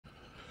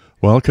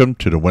Welcome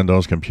to the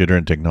Windows Computer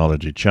and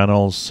Technology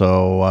channel.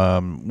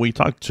 We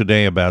talked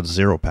today about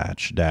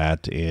 0Patch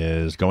that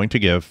is going to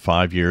give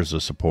 5 years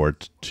of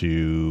support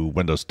to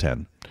Windows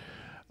 10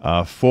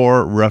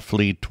 for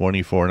roughly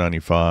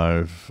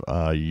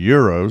 €24.95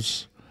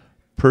 euros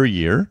per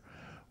year,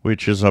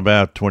 which is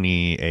about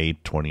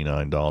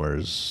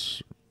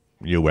 $29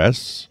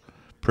 US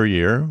per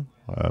year,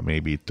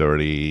 maybe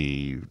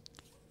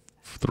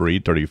 33,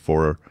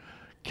 34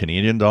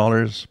 Canadian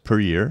dollars per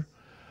year.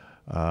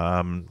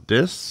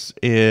 This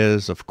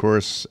is, of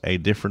course, a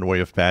different way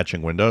of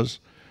patching Windows.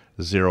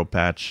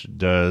 0Patch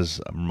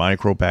does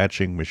micro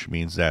patching, which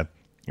means that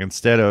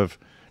instead of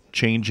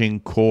changing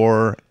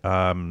core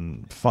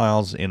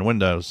files in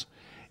Windows,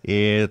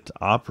 it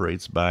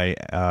operates by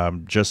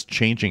just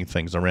changing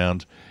things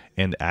around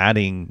and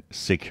adding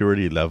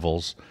security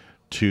levels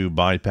to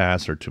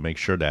bypass or to make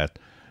sure that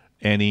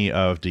any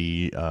of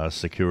the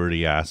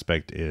security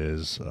aspect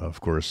is,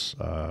 of course,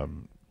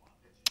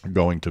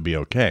 going to be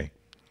okay.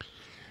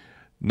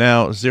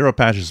 Now,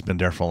 0Patch has been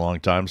there for a long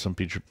time. Some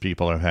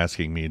people are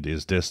asking me,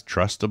 is this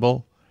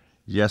trustable?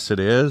 Yes, it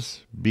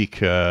is,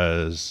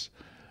 because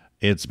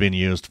it's been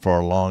used for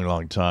a long,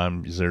 long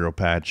time.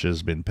 0Patch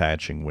has been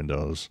patching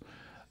Windows,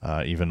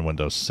 even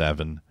Windows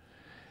 7.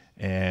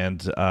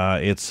 And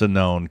it's a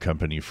known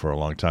company for a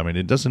long time. And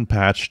it doesn't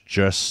patch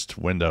just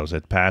Windows.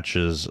 It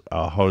patches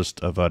a host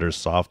of other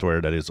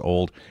software that is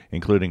old,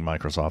 including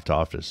Microsoft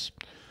Office.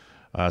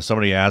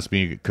 Somebody asked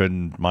me,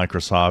 couldn't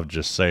Microsoft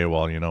just say,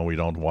 well, we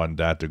don't want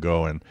that to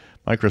go? And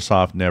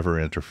Microsoft never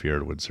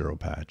interfered with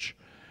 0Patch.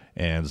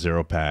 And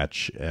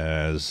 0Patch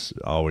has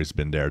always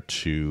been there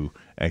to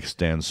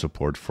extend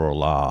support for a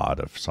lot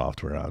of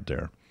software out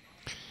there.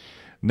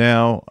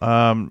 Now,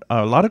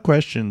 a lot of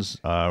questions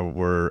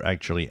were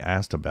actually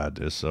asked about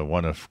this.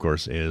 One, of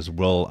course, is,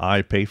 will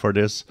I pay for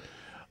this?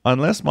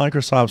 Unless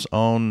Microsoft's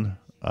own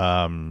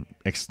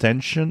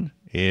extension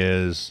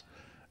is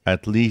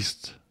at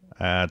least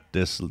at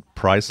this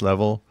price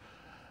level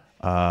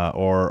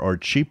or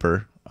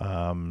cheaper,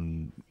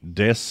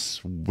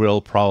 this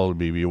will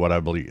probably be what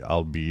I believe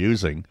I'll be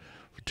using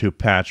to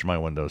patch my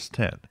Windows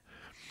 10.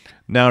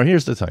 Now,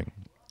 here's the thing.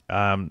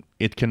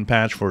 It can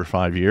patch for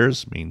 5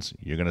 years, means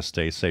you're going to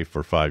stay safe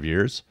for 5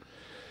 years.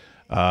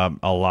 A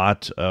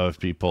lot of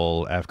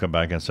people have come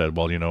back and said,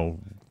 well,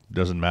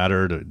 doesn't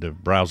matter. The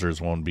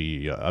browsers won't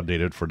be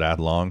updated for that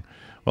long.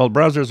 Well,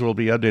 browsers will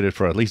be updated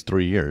for at least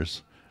 3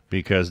 years,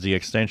 because the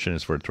extension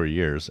is for 3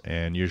 years,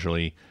 and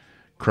usually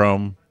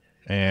Chrome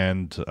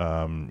and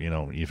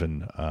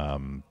even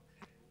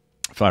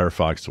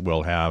Firefox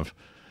will have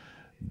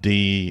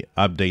the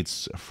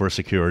updates for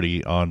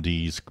security on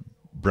these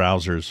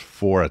browsers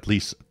for at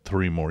least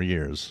 3 more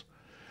years,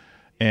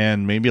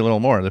 and maybe a little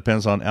more. It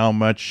depends on how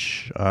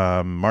much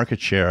market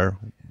share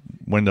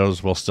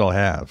Windows will still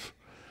have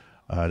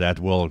that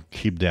will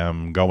keep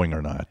them going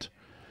or not.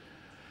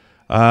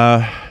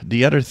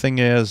 The other thing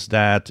is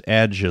that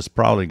Edge is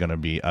probably going to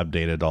be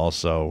updated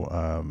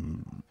also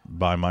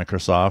by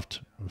Microsoft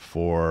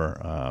for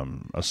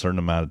a certain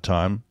amount of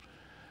time.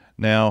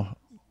 Now,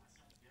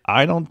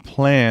 I don't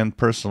plan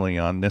personally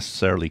on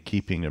necessarily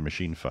keeping the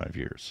machine 5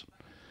 years.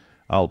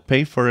 I'll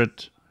pay for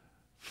it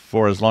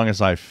for as long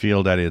as I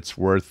feel that it's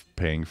worth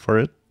paying for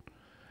it.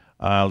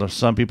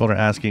 Some people are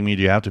asking me,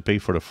 do you have to pay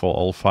for the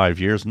full 5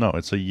 years? No,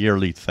 it's a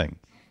yearly thing.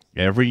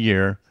 Every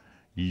year,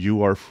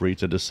 you are free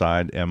to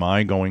decide, am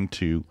I going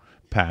to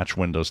patch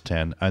Windows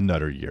 10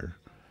 another year?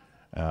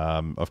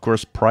 Of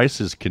course,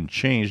 prices can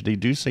change. They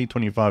do say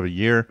 $25 a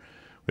year,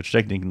 which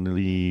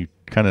technically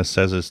kind of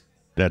says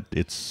that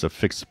it's a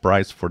fixed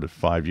price for the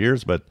 5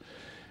 years, but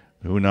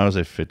who knows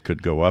if it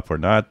could go up or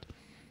not.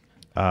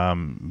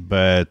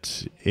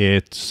 But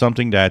it's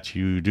something that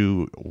you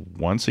do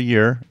once a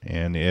year,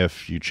 and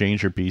if you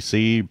change your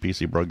PC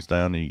breaks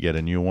down and you get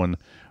a new one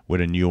with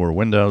a newer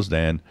Windows,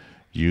 then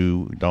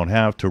you don't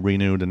have to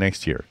renew the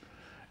next year.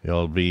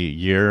 It'll be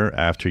year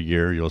after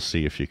year. You'll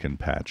see if you can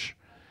patch.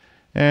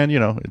 And,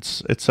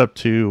 it's up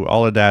to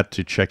all of that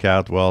to check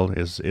out, well,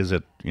 is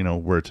it,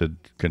 worth it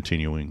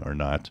continuing or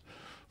not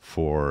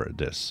for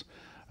this?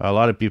 A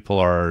lot of people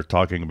are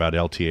talking about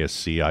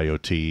LTSC,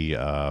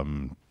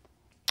 IoT,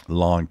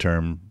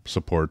 long-term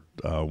support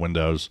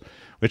Windows,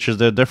 which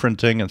is a different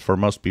thing, and for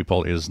most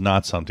people is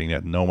not something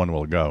that no one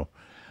will go.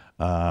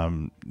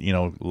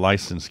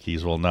 License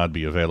keys will not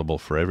be available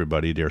for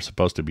everybody. They're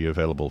supposed to be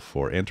available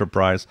for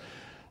enterprise.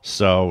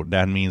 So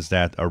that means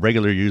that a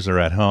regular user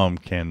at home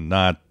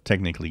cannot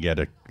technically get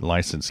a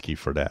license key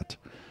for that.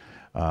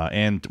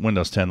 And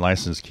Windows 10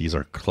 license keys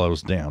are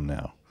closed down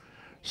now.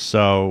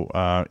 So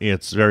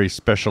it's very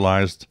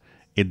specialized.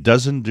 It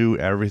doesn't do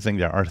everything.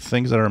 There are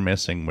things that are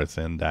missing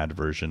within that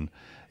version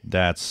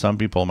that some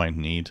people might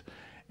need.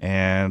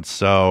 And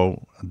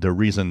so the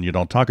reason you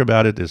don't talk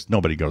about it is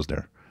nobody goes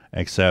there,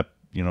 except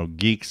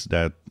geeks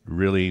that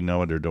really know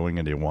what they're doing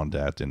and they want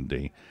that,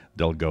 and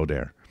they'll go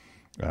there.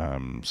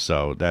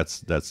 So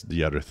that's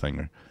the other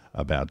thing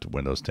about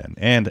Windows 10.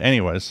 And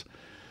anyways,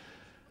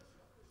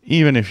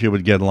 Even if you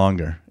would get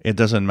longer, it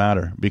doesn't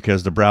matter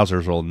because the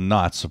browsers will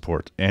not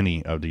support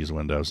any of these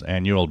windows,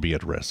 and you'll be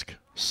at risk.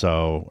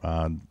 So,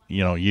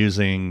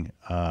 using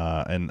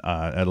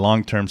a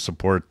long-term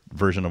support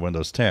version of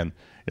Windows 10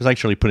 is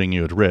actually putting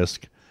you at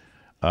risk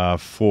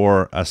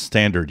for a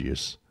standard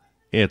use.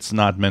 It's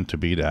not meant to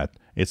be that.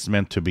 It's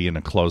meant to be in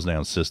a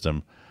closed-down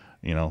system,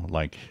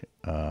 like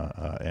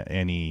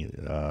any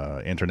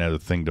Internet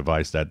of Thing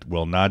device that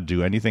will not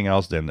do anything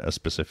else than a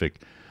specific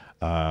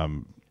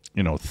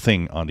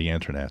thing on the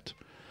internet.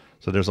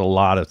 So there's a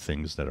lot of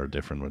things that are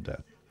different with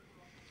that.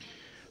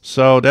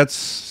 So that's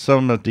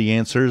some of the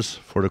answers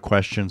for the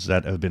questions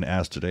that have been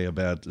asked today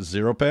about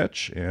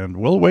 0Patch, and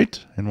we'll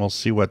wait and we'll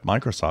see what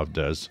Microsoft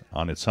does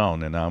on its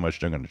own and how much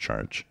they're going to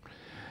charge.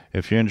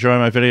 If you enjoy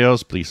my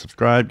videos, please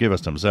subscribe, give us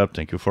a thumbs up.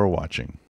 Thank you for watching.